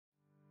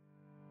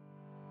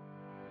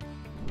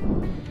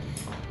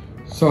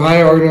So hi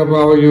Organi,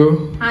 how are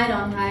you? Hi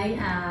Ron,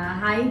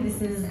 hi. This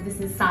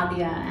is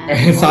Sadia.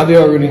 Sadia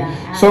Organi.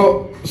 So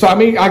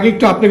আমি আগে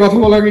একটু আপনি কথা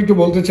বলার আগে একটু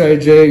বলতে চাই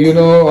যে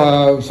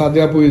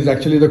Sadia Appu is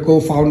actually the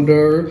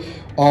co-founder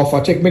of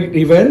Checkmate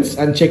Events,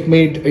 and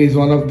Checkmate is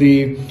one of the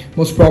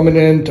most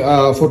prominent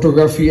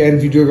photography and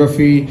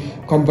videography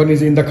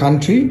companies in the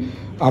country.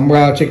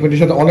 আমরা চেকমেটের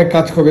সাথে অনেক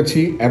কাজ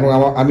করেছি এবং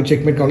আমি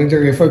চেকমেটকে অনেক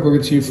জায়গায় রেফার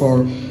করেছি ফর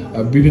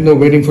বিভিন্ন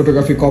wedding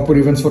photography, corporate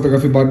events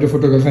photography, birthday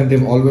photography, and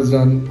they've always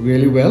done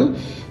really well.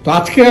 তো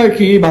আজকে আর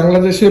কি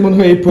বাংলাদেশে মনে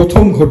হয় এই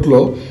প্রথম ঘটলো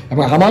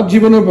এবং আমার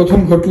জীবনে প্রথম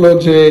ঘটলো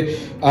যে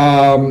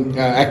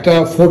একটা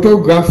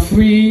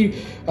ফটোগ্রাফি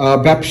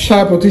ব্যবসা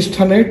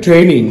প্রতিষ্ঠানের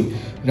ট্রেনিং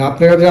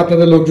আপনারা যে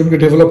আপনাদের লোকজনকে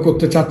ডেভেলপ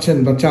করতে চাচ্ছেন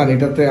বা চান,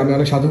 এটাতে আমি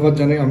অনেক সাধুবাদ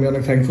জানাই। আমি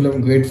অনেক থ্যাঙ্কফুল এবং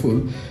গ্রেটফুল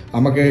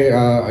আমাকে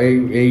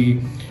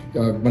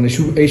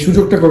এই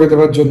সুযোগটা করে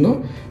দেওয়ার জন্য।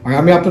 আর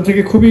আমি আপনার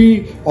থেকে খুবই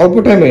অল্প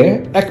টাইমে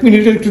 1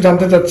 মিনিটের একটু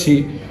জানতে চাচ্ছি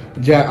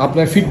যে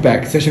আপনার ফিডব্যাক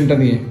সেশনটা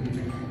নিয়ে।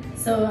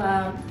 So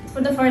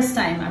for the first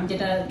time আমি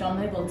যেটা জন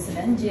ভাই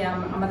বলছিলেন যে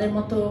আমাদের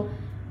মতো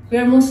we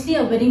are mostly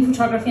a wedding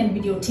photography and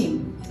video team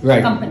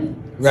company,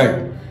 right?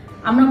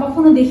 আমরা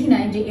কখনো দেখি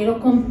নাই যে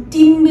এরকম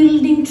টিম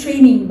বিল্ডিং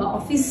ট্রেনিং বা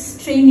অফিস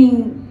ট্রেনিং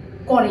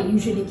করে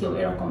ইউজুয়ালি কেউ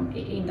এরকম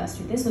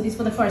ইন্ডাস্ট্রিতে। So this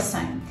for the first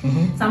time.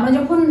 আমরা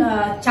যখন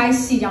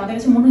চাইছি যে আমাদের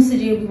কাছে মনে হচ্ছে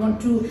যে we want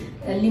to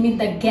limit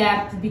the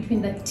gap between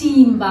the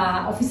team বা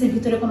অফিসের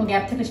ভিতরে কোনো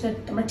গ্যাপ থাকে, সেটা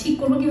আমরা ঠিক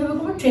করবো কিভাবে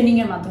করবো, ট্রেনিং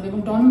এর মাধ্যমে। এবং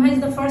ডন ভাই ইজ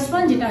দ্য ফার্স্ট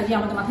ওয়ান যেটা যে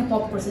আমাদের মাথায়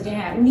পপ করছে যে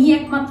হ্যাঁ উনি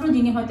একমাত্র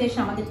যিনি হয়তো এসে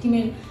আমাদের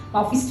টিমের বা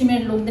অফিস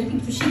টিমের লোকদেরকে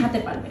কিছু শেখাতে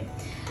পারবে।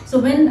 So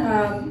when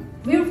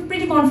we were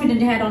pretty confident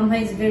that Don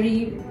Bhai is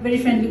very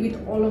friendly with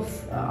all of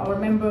our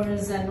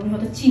members, and উনি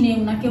হয়তো চিনে,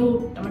 উনাকেও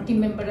আমার টিম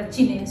মেম্বাররা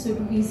চিনে, so it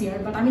would be easier.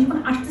 But আমি যখন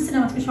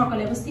আসতেছিলাম আজকে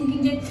সকালে I was thinking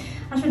যে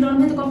আসলে ডন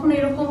ভাই তো কখনো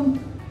এরকম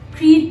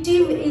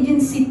ক্রিয়েটিভ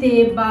এজেন্সিতে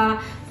বা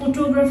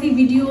ফটোগ্রাফি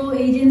ভিডিও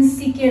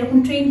এজেন্সিকে এরকম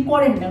ট্রেন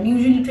করেন না।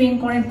 ইউজুয়ালি ট্রেন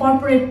করেন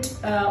কর্পোরেট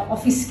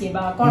অফিসকে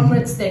বা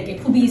কর্পোরেটসদেরকে,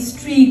 খুবই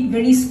স্ট্রিক্ট,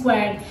 ভেরি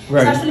স্কোয়ার্ড।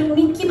 আসলে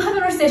উনি কিভাবে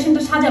ওনার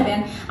সেশনটা সাজাবেন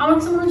আমার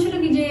কাছে মনে হচ্ছিল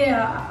কি যে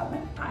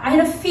I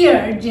had a fear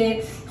যে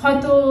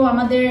হয়তো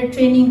আমাদের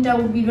ট্রেনিংটা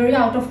would be very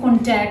out of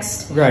context,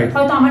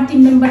 হয়তো আমার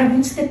টিম মেম্বাররা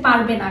বুঝতে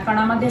পারবে না, কারণ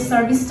আমাদের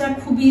সার্ভিসটা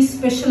খুবই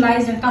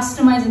specialised and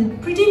customized and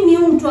pretty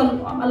new to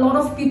a lot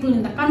of people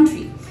in the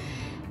country.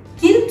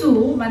 কিন্তু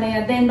মানে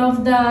at the end of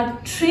the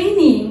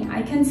training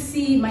I can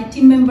see my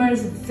team members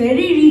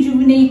very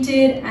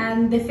rejuvenated and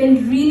they felt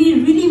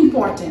really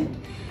important.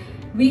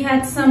 We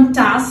had some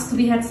tasks,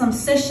 we had some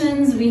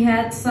sessions, we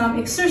had some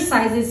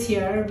exercises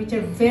here which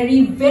are very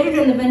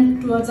relevant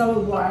towards our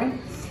work,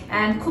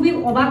 and খুবই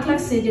অবাক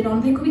লাগছে যে ডন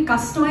ভাই খুবই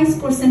customise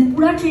করছেন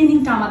পুরো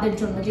ট্রেনিংটা আমাদের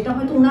জন্য, যেটা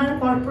হয়তো ওনার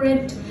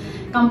কর্পোরেট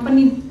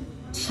কোম্পানির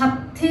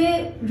সাথে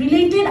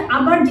রিলেটেড,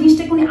 আবার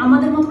জিনিসটাকে উনি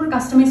আমাদের মতো করে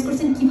কাস্টমাইজ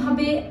করছেন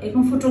কিভাবে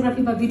এরকম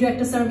ফটোগ্রাফি বা ভিডিও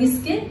একটা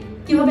সার্ভিসকে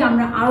কিভাবে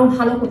আমরা আরো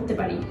ভালো করতে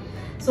পারি।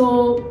 So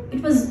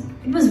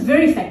it was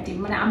very effective.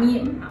 মানে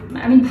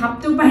আমি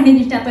ভাবতেও পারিনি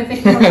যে এত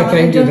effective হবে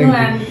আমাদের জন্য,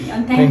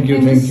 and thank you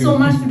so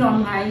much to Don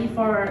Bhai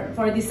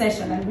for this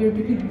session, and we're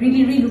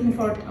really looking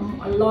forward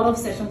a lot of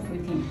sessions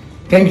with him.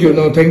 Thank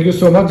you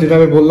so much. যেটা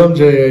আমি বললাম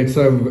যে it's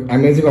an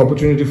amazing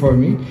opportunity for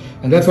me,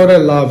 and that's what I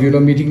love,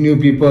 meeting new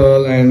people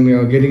and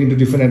getting into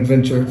different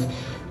adventures.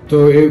 তো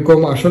এরকম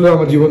আসলে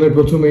আমার জীবনের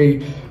প্রথম এই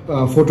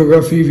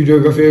ফটোগ্রাফি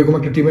ভিডিওগ্রাফি এরকম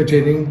একটা টিমে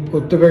ট্রেনিং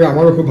করতে পেরে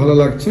আমারও খুব ভালো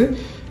লাগছে,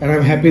 and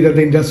I'm happy that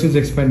the industry is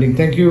expanding.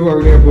 Thank you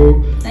Organi Appu.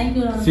 Thank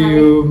you. See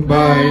you.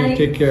 Bye.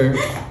 Take care.